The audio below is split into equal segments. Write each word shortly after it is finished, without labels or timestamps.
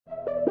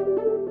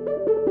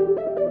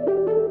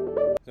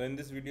So in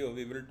this video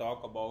we will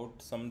talk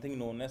about something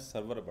known as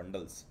server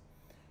bundles.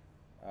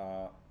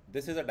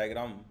 This is a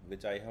diagram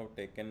which I have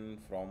taken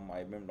from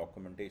IBM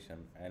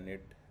documentation, and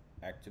it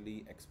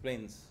actually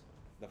explains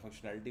the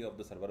functionality of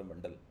the server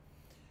bundle.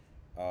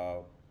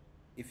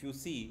 If you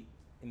see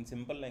in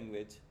simple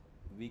language,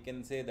 we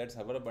can say that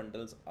server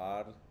bundles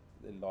are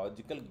the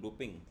logical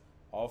grouping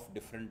of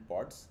different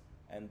pods,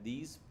 and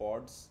these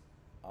pods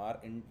are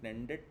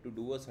intended to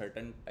do a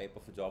certain type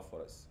of job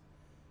for us.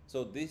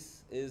 So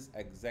this is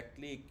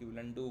exactly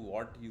equivalent to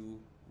what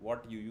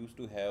you used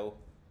to have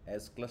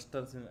as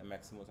clusters in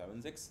Maximo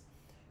 7.6.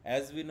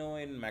 As we know,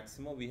 in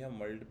Maximo we have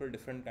multiple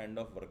different kind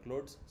of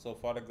workloads. So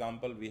for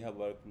example, we have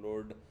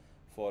workload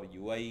for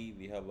UI,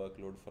 we have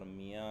workload for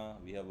MIA,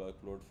 we have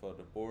workload for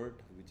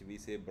report, which we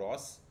say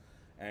BROS,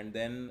 and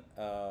then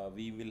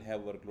we will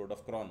have workload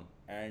of cron.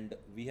 And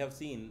we have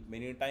seen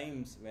many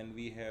times when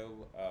we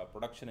have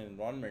production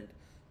environment,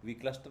 we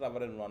cluster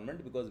our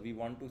environment because we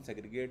want to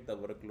segregate the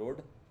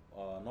workload,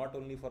 not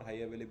only for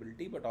high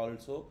availability but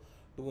also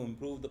to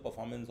improve the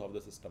performance of the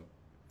system.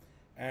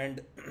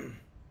 And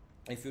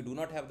if you do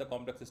not have the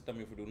complex system,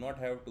 if you do not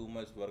have too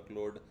much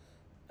workload,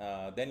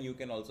 then you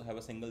can also have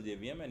a single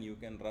JVM and you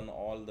can run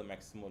all the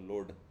Maximo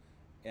load,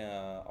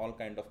 all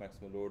kind of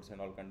Maximo loads and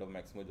all kind of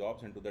Maximo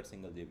jobs into that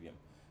single JVM.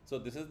 So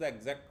this is the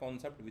exact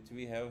concept which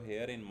we have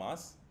here in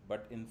mass,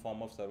 but in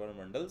form of server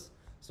bundles.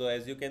 So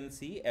as you can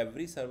see,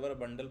 every server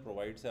bundle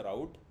provides a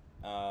route,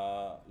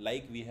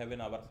 like we have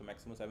in our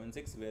Maximo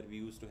 7.6, where we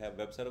used to have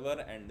web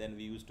server and then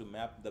we used to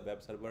map the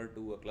web server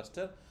to a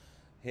cluster.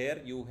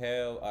 Here you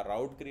have a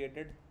route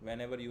created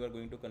whenever you are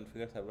going to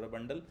configure server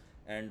bundle,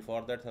 and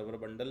for that server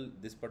bundle,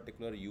 this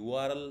particular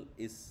URL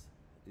is,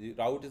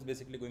 route is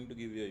basically going to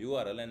give you a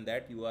URL, and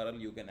that URL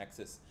you can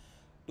access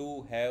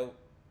to have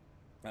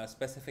a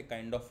specific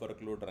kind of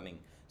workload running.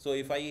 So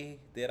if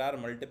there are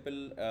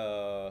multiple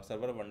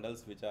server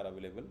bundles which are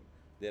available.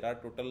 There are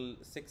total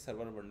 6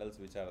 server bundles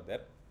which are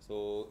there.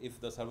 So if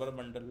the server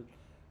bundle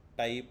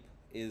type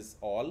is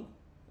all,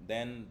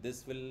 then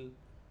this will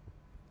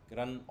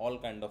run all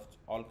kind of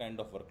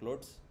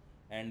workloads,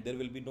 and there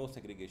will be no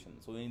segregation.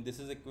 So this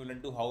is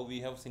equivalent to how we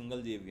have single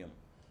JVM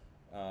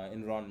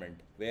environment,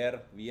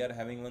 where we are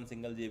having one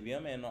single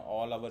JVM and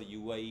all our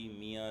UI,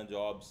 MIA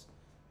jobs,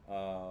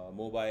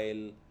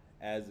 mobile,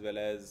 as well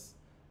as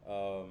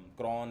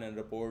cron and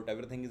report,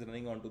 everything is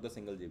running onto the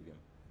single JVM.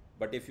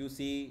 But if you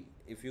see,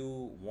 if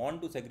you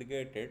want to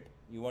segregate it,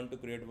 you want to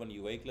create one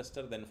UI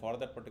cluster, then for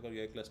that particular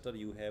UI cluster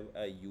you have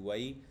a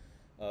UI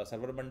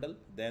server bundle.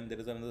 Then there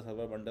is another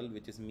server bundle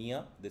which is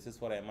MIA. This is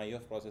for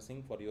MIF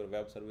processing for your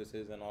web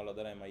services and all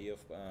other MIF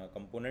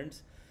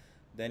components.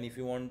 Then if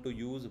you want to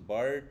use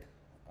BERT,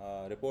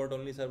 report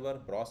only server,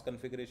 BROS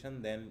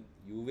configuration, then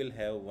you will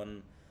have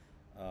one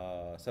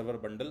server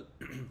bundle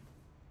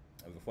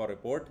for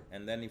report.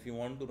 And then if you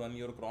want to run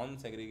your cron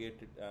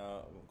segregated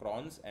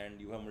crons, and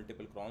you have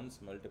multiple crons,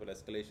 multiple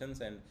escalations,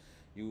 and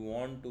you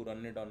want to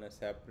run it on a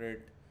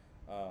separate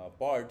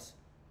pods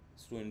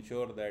to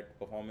ensure that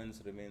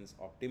performance remains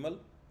optimal,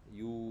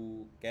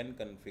 you can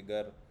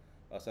configure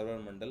a server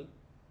bundle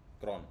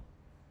cron.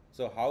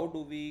 So how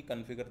do we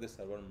configure this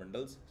server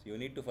bundles? So you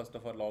need to first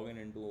of all log in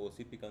into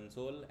OCP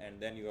console,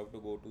 and then you have to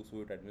go to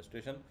suite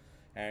administration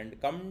and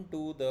come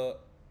to the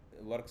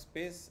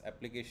workspace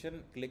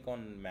application, click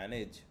on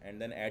manage, and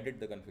then edit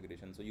the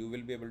configuration. So you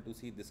will be able to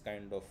see this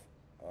kind of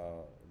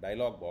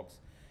dialog box,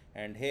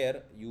 and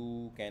here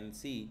you can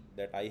see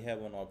that I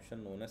have an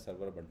option known as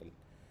server bundle.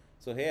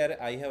 So here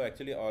I have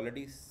actually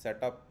already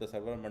set up the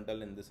server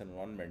bundle in this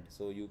environment.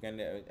 So you can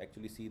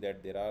actually see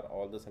that there are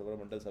all the server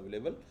bundles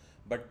available,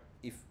 but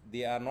if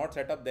they are not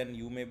set up, then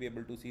you may be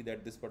able to see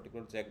that this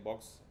particular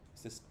checkbox,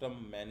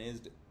 system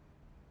managed,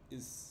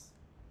 is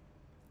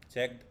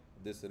checked,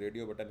 this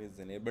radio button is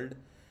enabled.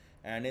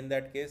 And in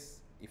that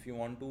case, if you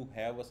want to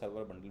have a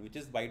server bundle, which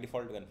is by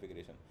default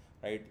configuration,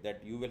 right,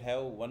 that you will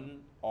have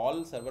one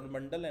all server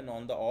bundle, and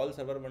on the all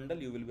server bundle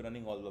you will be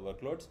running all the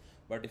workloads.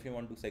 But if you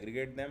want to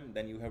segregate them,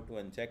 then you have to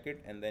uncheck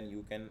it, and then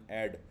you can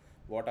add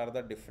what are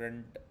the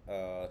different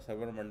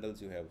server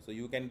bundles you have. So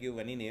you can give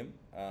any name.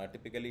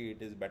 Typically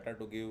it is better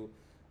to give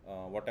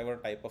whatever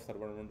type of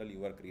server bundle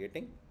you are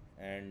creating.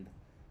 And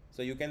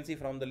so you can see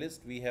from the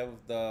list, we have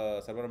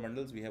the server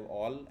bundles, we have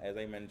all, as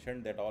I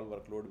mentioned, that all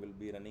workload will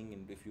be running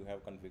in if you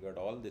have configured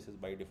all. This is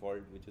by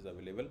default which is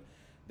available.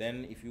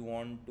 Then if you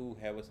want to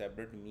have a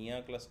separate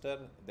MIA cluster,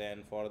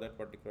 then for that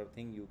particular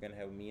thing you can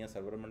have MIA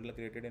server bundle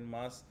created in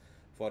mass.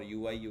 For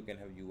UI you can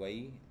have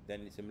UI.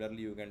 Then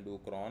similarly you can do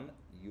cron,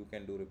 you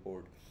can do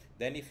report.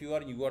 Then if you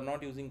are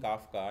not using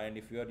Kafka, and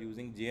if you are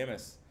using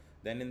JMS,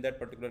 then in that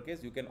particular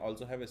case you can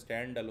also have a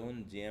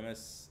standalone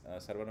JMS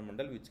server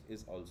bundle, which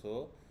is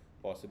also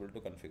possible to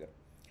configure.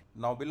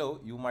 Now below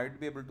you might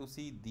be able to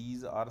see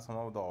these are some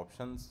of the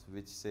options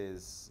which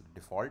says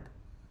default,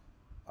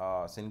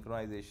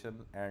 synchronization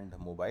and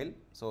mobile.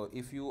 So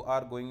if you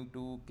are going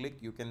to click,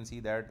 you can see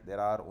that there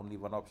are only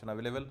one option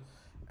available,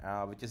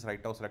 which is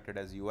right now selected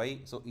as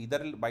UI. So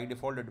either by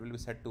default it will be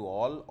set to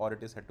all or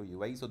it is set to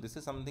UI. So this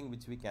is something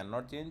which we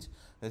cannot change.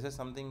 This is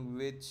something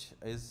which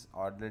is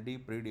already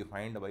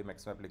predefined by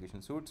Maximo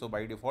Application Suite. So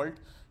by default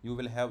you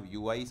will have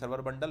UI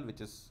server bundle,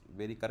 which is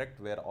very correct,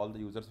 where all the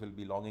users will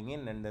be logging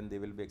in and then they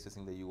will be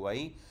accessing the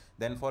UI.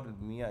 Then for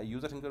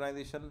user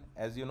synchronization,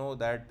 as you know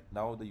that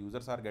now the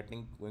users are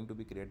going to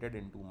be created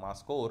into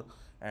mass core,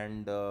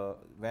 and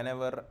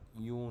whenever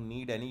you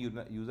need any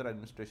user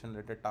administration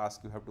related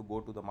task, you have to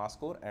go to the mass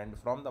core, and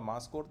from the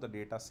mass core the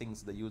data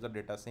syncs, the user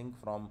data sync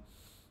from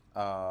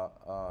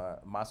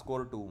mass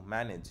core to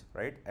manage,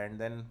 right? And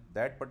then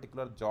that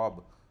particular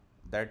job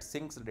that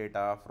syncs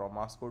data from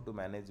mass core to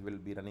manage will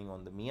be running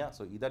on the MIA.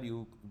 So either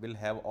you will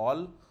have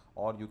all,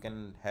 or you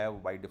can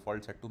have by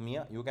default set to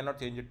MIA. You cannot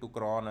change it to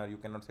cron, or you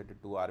cannot set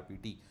it to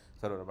RPT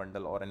server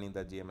bundle or any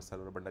other GMS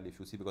server bundle if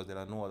you see, because there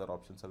are no other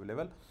options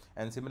available.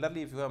 And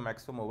similarly, if you have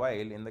Maximo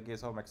Mobile, in the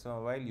case of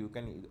Maximo Mobile, you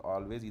can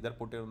always either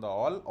put it on the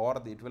all,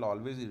 or it will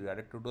always be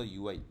redirected to the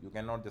UI. You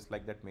cannot just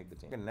like that make the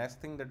change. Okay,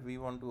 next thing that we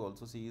want to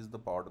also see is the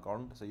pod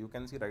count. So you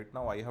can see right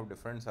now I have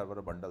different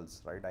server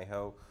bundles, right? I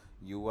have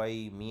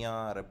UI,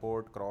 MIA,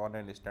 report, cron,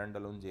 and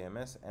standalone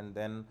GMS, and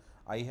then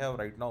I have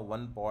right now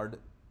one pod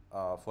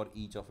for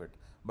each of it.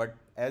 But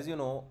as you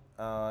know,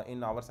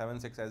 in our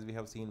 7.6, as we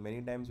have seen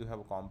many times, you have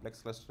a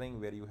complex clustering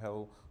where you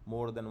have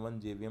more than one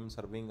JVM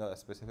serving a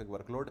specific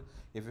workload.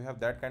 If you have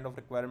that kind of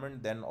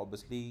requirement, then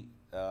obviously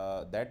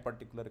that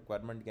particular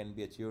requirement can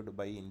be achieved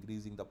by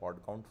increasing the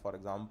pod count. For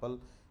example,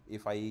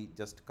 if I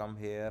just come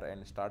here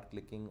and start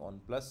clicking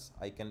on plus,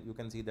 you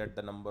can see that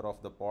the number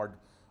of the pod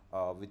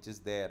which is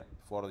there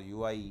for the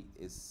UI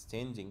is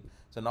changing.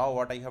 So now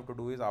what I have to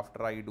do is,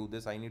 after I do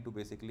this, I need to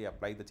basically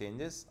apply the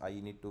changes. I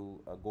need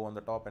to go on the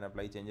top and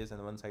apply changes,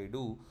 and once I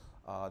do,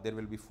 there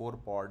will be 4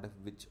 pod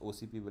which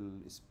OCP will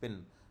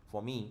spin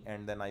for me,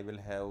 and then I will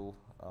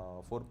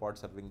have 4 pods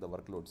serving the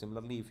workload.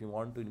 Similarly, if you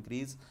want to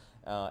increase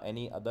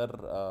any other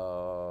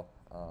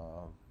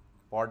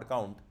pod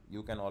count,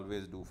 you can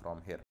always do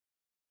from here.